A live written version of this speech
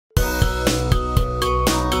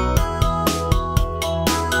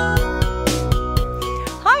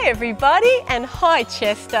everybody, and hi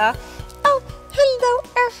Chester. Oh, hello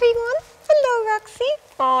everyone. Hello Roxy.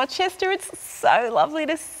 Oh Chester, it's so lovely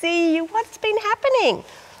to see you. What's been happening?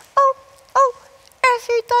 Oh,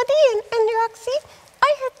 everybody and Roxy,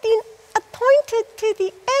 I have been appointed to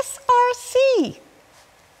the SRC.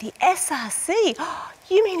 The SRC? Oh,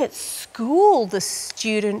 you mean at school, the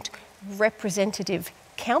Student Representative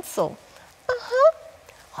Council? Oh,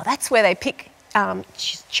 that's where they pick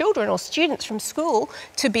children or students from school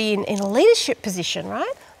to be in a leadership position,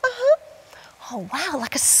 right? Oh, wow,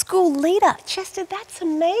 like a school leader. Chester, that's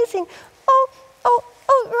amazing. Oh,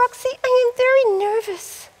 Roxy, I am very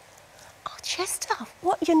nervous. Oh, Chester,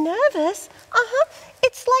 what, you're nervous?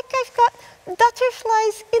 It's like I've got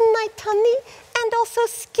butterflies in my tummy and also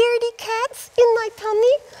scaredy cats in my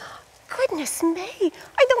tummy. Goodness me,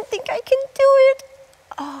 I don't think I can do it.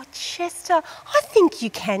 Oh, Chester, I think you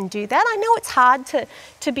can do that. I know it's hard to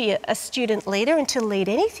be a student leader and to lead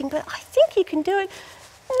anything, but I think you can do it.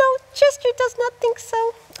 No, Chester does not think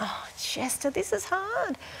so. Oh, Chester, this is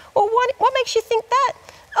hard. Well, what makes you think that?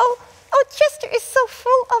 Oh, Chester is so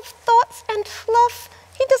full of thoughts and fluff.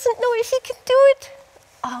 He doesn't know if he can do it.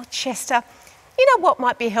 Oh, Chester, you know what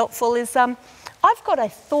might be helpful is I've got a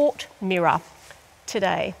thought mirror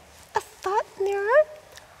today. A thought mirror?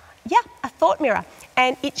 Yeah, a thought mirror.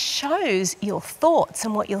 And it shows your thoughts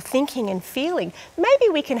and what you're thinking and feeling. Maybe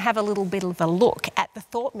we can have a little bit of a look at the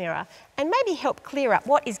thought mirror and maybe help clear up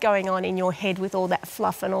what is going on in your head with all that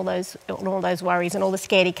fluff and all those worries and all the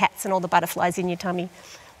scaredy cats and all the butterflies in your tummy.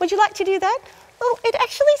 Would you like to do that? Oh, it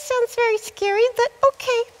actually sounds very scary, but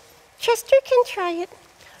okay, Chester can try it.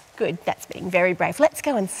 Good, that's being very brave. Let's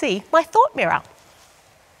go and see my thought mirror.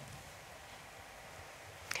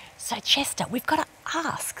 So Chester, we've got to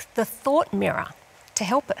ask the thought mirror to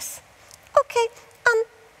help us. Okay,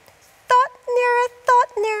 thought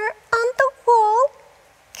mirror on the wall.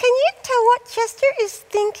 Can you tell what Chester is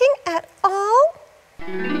thinking at all?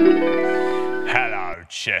 Hello,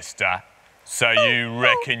 Chester. So you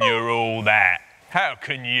reckon you're all that? How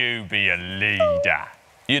can you be a leader?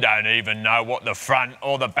 You don't even know what the front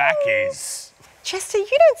or the back is. Chester,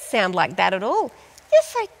 you don't sound like that at all.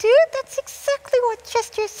 Yes, I do. That's exactly what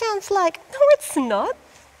Chester sounds like. No, it's not.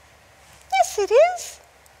 Yes, it is.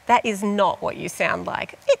 That is not what you sound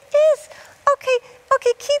like. It is.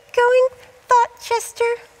 Okay, keep going, thought Chester.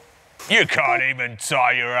 You can't even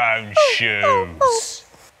tie your own shoes.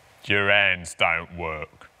 Your hands don't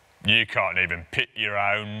work. You can't even pick your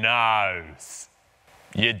own nose.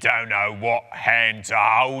 You don't know what hand to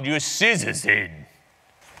hold your scissors in.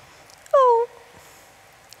 Oh,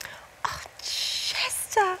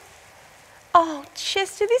 Chester. Oh,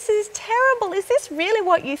 Chester, this is terrible. Is this really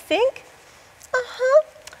what you think? Oh,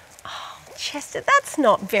 Chester, that's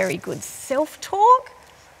not very good self-talk.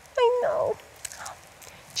 I know.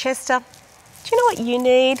 Chester, do you know what you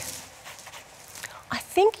need? I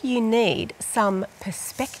think you need some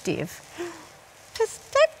perspective.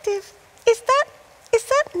 Perspective? Is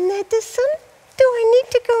that medicine? Do I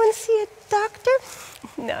need to go and see a doctor?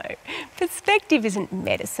 No, perspective isn't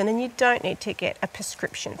medicine and you don't need to get a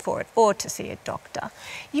prescription for it or to see a doctor.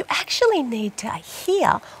 You actually need to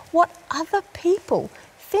hear what other people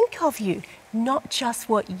think of you, not just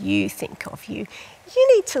what you think of you.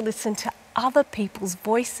 You need to listen to other people's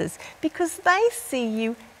voices because they see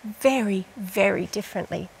you very, very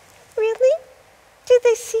differently. Really? Do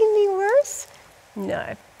they see me worse?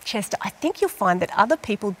 No, Chester, I think you'll find that other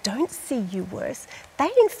people don't see you worse. They,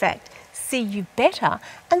 in fact, see you better,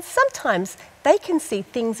 and sometimes they can see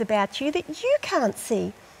things about you that you can't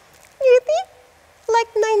see. Really? Like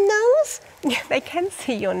my nose? Yeah, they can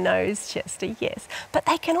see your nose, Chester, yes. But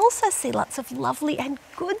they can also see lots of lovely and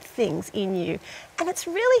good things in you. And it's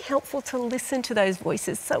really helpful to listen to those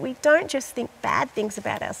voices so we don't just think bad things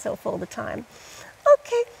about ourselves all the time.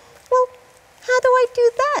 Okay, well, how do I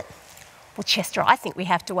do that? Well, Chester, I think we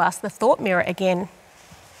have to ask the thought mirror again.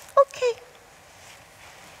 Okay.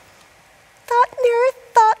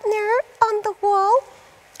 Thought mirror on the wall.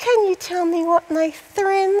 Can you tell me what my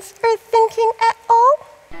friends are thinking at all?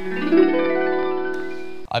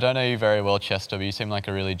 I don't know you very well, Chester, but you seem like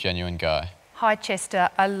a really genuine guy. Hi, Chester.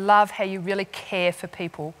 I love how you really care for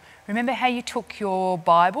people. Remember how you took your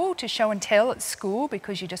Bible to show and tell at school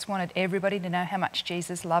because you just wanted everybody to know how much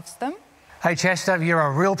Jesus loves them? Hey, Chester, you're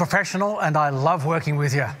a real professional and I love working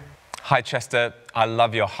with you. Hi, Chester. I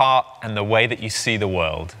love your heart and the way that you see the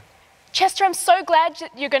world. Chester, I'm so glad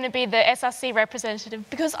that you're going to be the SRC representative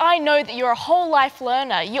because I know that you're a whole life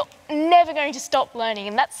learner. You're never going to stop learning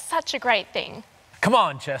and that's such a great thing. Come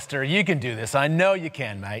on, Chester, you can do this. I know you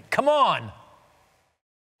can, mate. Come on.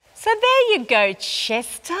 So there you go,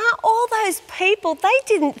 Chester. All those people, they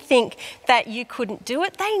didn't think that you couldn't do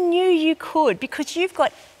it. They knew you could because you've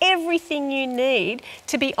got everything you need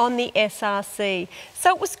to be on the SRC.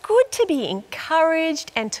 So it was good to be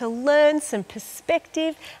encouraged and to learn some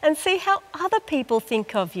perspective and see how other people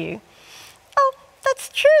think of you. Oh, that's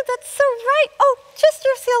true, that's so right. Oh, Chester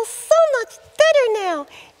feels so much better now.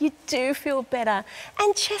 You do feel better.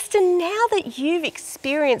 And Chester, now that you've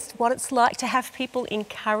experienced what it's like to have people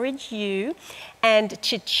encourage you and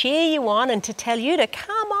to cheer you on and to tell you to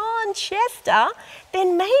come on, Chester,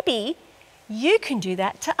 then maybe you can do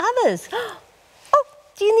that to others. Oh,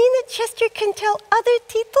 do you mean that Chester can tell other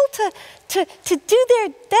people to do their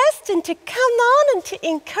best and to come on and to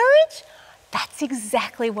encourage? That's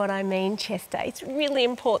exactly what I mean, Chester. It's really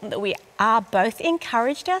important that we are both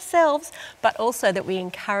encouraged ourselves, but also that we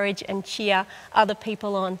encourage and cheer other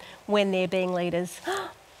people on when they're being leaders.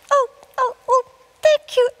 Oh,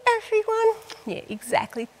 thank you, everyone. Yeah,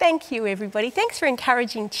 exactly. Thank you, everybody. Thanks for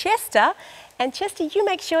encouraging Chester. And Chester, you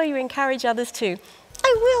make sure you encourage others too.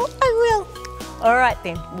 I will. All right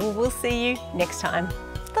then, we'll see you next time.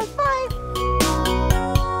 Bye-bye.